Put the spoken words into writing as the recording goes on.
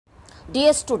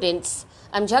Dear students,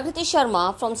 I'm Jagriti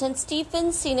Sharma from St.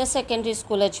 Stephen's Senior Secondary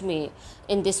School, Ajmer.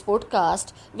 In this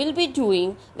podcast, we'll be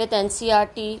doing with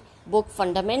NCERT book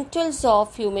Fundamentals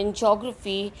of Human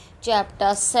Geography,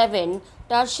 Chapter 7,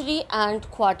 Tertiary and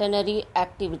Quaternary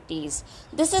Activities.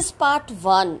 This is part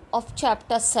 1 of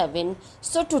Chapter 7.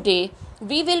 So today,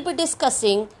 we will be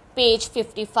discussing page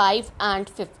 55 and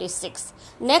 56.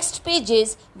 Next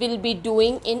pages we'll be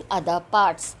doing in other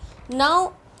parts.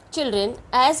 Now, children,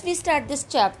 as we start this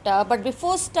chapter, but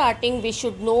before starting we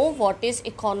should know what is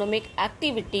economic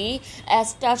activity,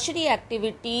 as tertiary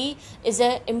activity is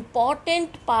an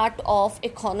important part of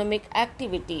economic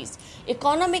activities.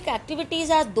 Economic activities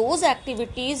are those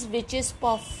activities which is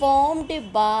performed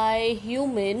by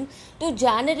human to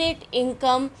generate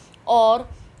income or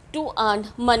to earn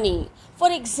money. For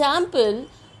example,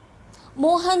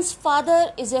 Mohan's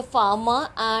father is a farmer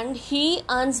and he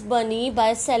earns money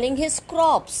by selling his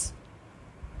crops.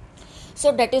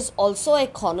 So that is also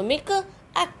economic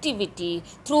activity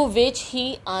through which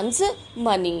he earns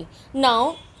money.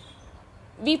 Now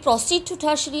we proceed to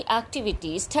tertiary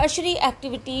activities. Tertiary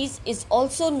activities is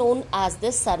also known as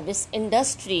the service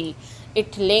industry.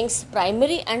 It links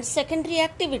primary and secondary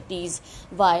activities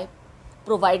by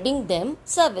providing them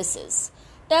services.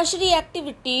 Tertiary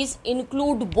activities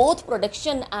include both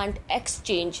production and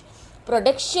exchange.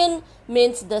 Production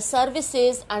means the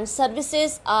services, and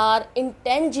services are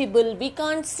intangible. We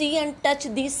can't see and touch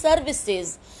these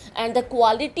services, and the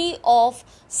quality of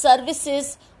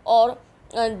services or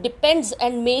depends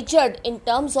and measured in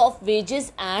terms of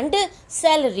wages and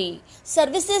salary.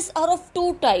 Services are of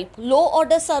two types: low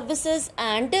order services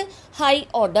and high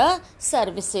order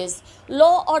services.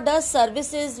 Low order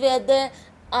services where the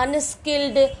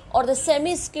unskilled or the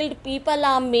semi-skilled people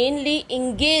are mainly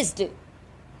engaged.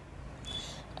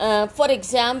 For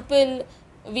example,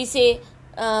 we say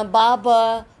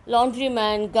barber,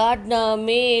 laundryman, gardener,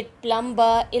 maid,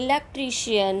 plumber,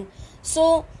 electrician.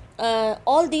 So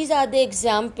all these are the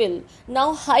example.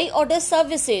 Now high order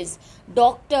services: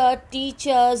 doctor,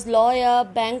 teachers, lawyer,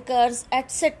 bankers,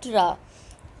 etc.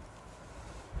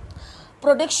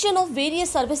 Production of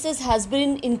various services has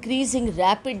been increasing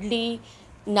rapidly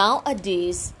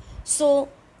nowadays. So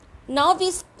now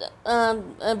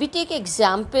we take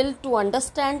example to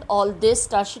understand all these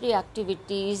tertiary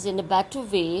activities in a better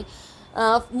way.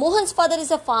 Mohan's father is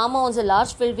a farmer on a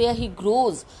large field where he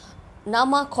grows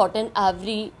Nama cotton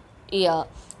every year.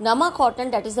 Nama cotton,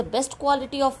 that is the best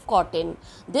quality of cotton.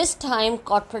 This time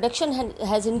cotton production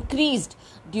has increased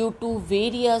due to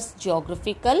various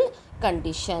geographical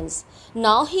conditions.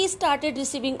 Now he started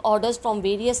receiving orders from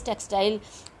various textile,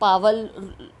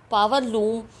 power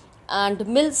loom and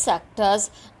mill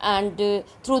sectors, and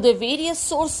through the various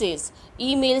sources,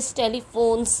 emails,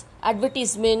 telephones,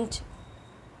 advertisement,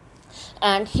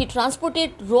 and he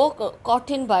transported raw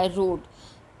cotton by road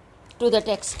to the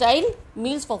textile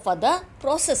mills for further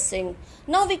processing.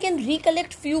 Now we can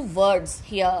recollect few words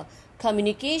here: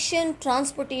 communication,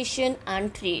 transportation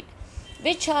and trade,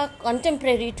 which are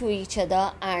contemporary to each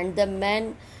other and the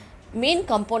main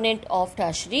component of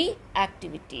tertiary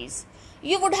activities.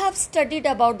 You would have studied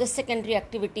about the secondary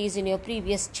activities in your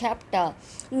previous chapter.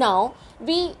 Now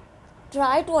we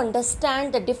try to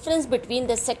understand the difference between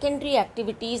the secondary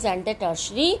activities and the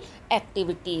tertiary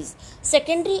activities.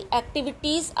 Secondary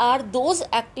activities are those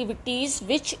activities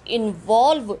which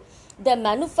involve the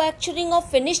manufacturing of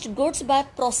finished goods by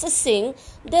processing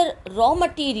the raw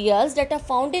materials that are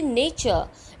found in nature.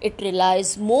 It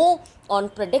relies more on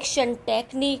production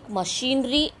technique,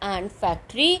 machinery and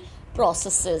factory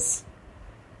processes.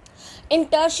 In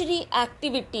tertiary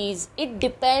activities, it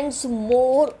depends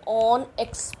more on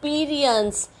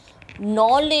experience,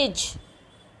 knowledge,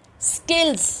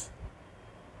 skills,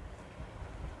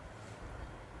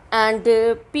 and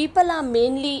people are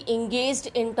mainly engaged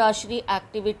in tertiary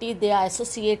activity. They are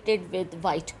associated with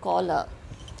white collar.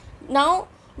 Now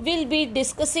we'll be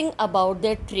discussing about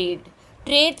the trade.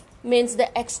 Trade means the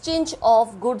exchange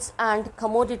of goods and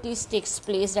commodities takes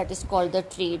place, that is called the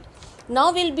trade.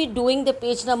 Now we'll be doing the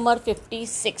page number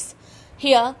 56.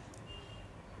 Here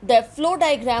the flow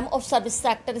diagram of service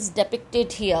sector is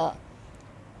depicted here.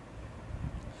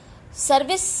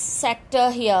 Service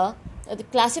sector here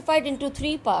classified into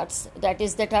three parts, that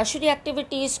is the tertiary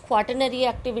activities, quaternary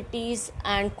activities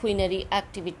and quinary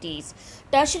activities.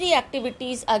 Tertiary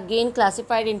activities again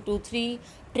classified into three: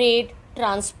 trade,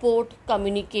 transport,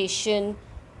 communication,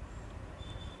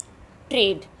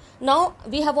 trade. Now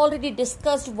we have already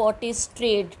discussed what is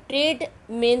trade. Trade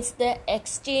means the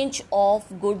exchange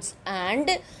of goods and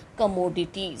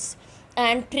commodities.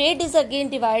 And trade is again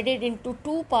divided into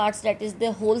two parts, that is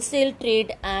the wholesale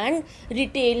trade and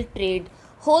retail trade.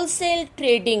 Wholesale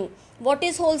trading. What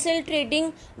is wholesale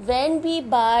trading? When we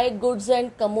buy goods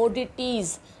and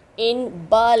commodities in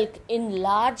bulk, in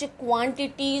large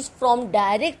quantities from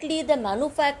directly the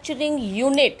manufacturing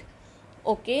unit,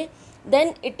 okay,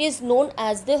 then it is known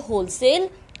as the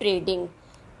wholesale trading.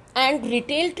 And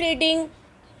retail trading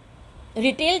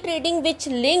which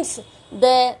links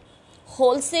the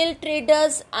wholesale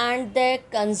traders and the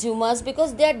consumers,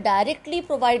 because they are directly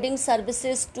providing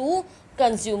services to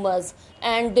consumers,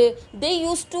 and they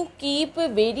used to keep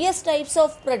various types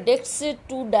of products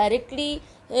to directly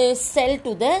sell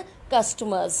to the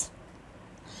customers.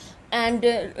 And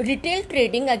retail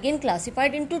trading again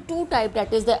classified into two types,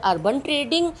 that is the urban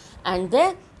trading and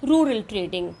the rural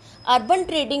trading. Urban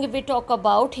trading, if we talk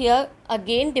about here,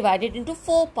 again divided into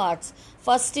four parts.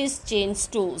 First is chain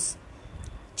stores.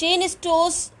 Chain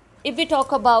stores, if we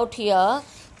talk about here,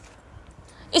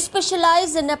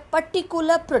 specialize in a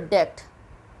particular product.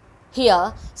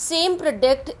 Here, same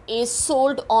product is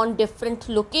sold on different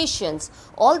locations.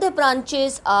 All the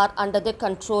branches are under the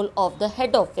control of the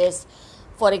head office.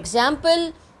 For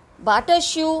example, Bata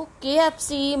Shoe,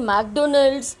 KFC,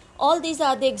 McDonald's, all these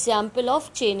are the example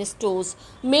of chain stores.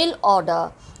 Mail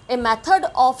order, a method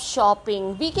of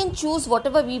shopping. We can choose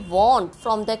whatever we want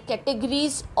from the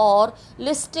categories or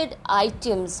listed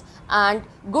items, and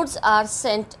goods are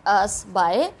sent us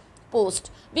by post.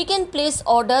 We can place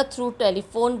order through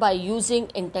telephone by using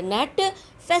internet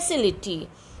facility.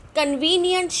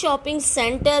 Convenient shopping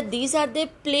center, these are the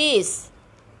place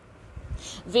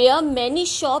where many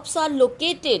shops are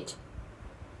located.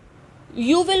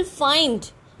 You will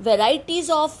find varieties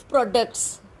of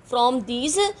products from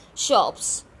these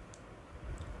shops.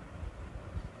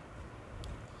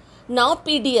 Now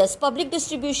PDS, Public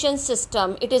Distribution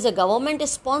System, it is a government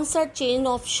sponsored chain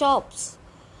of shops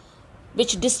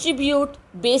which distribute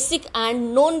basic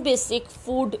and non-basic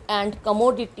food and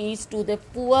commodities to the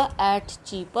poor at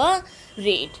cheaper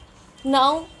rate.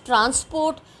 Now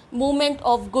transport, movement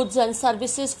of goods and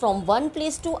services from one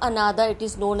place to another, it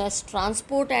is known as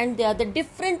transport, and there are the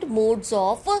different modes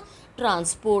of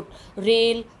transport: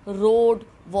 rail, road,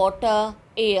 water,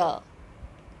 air.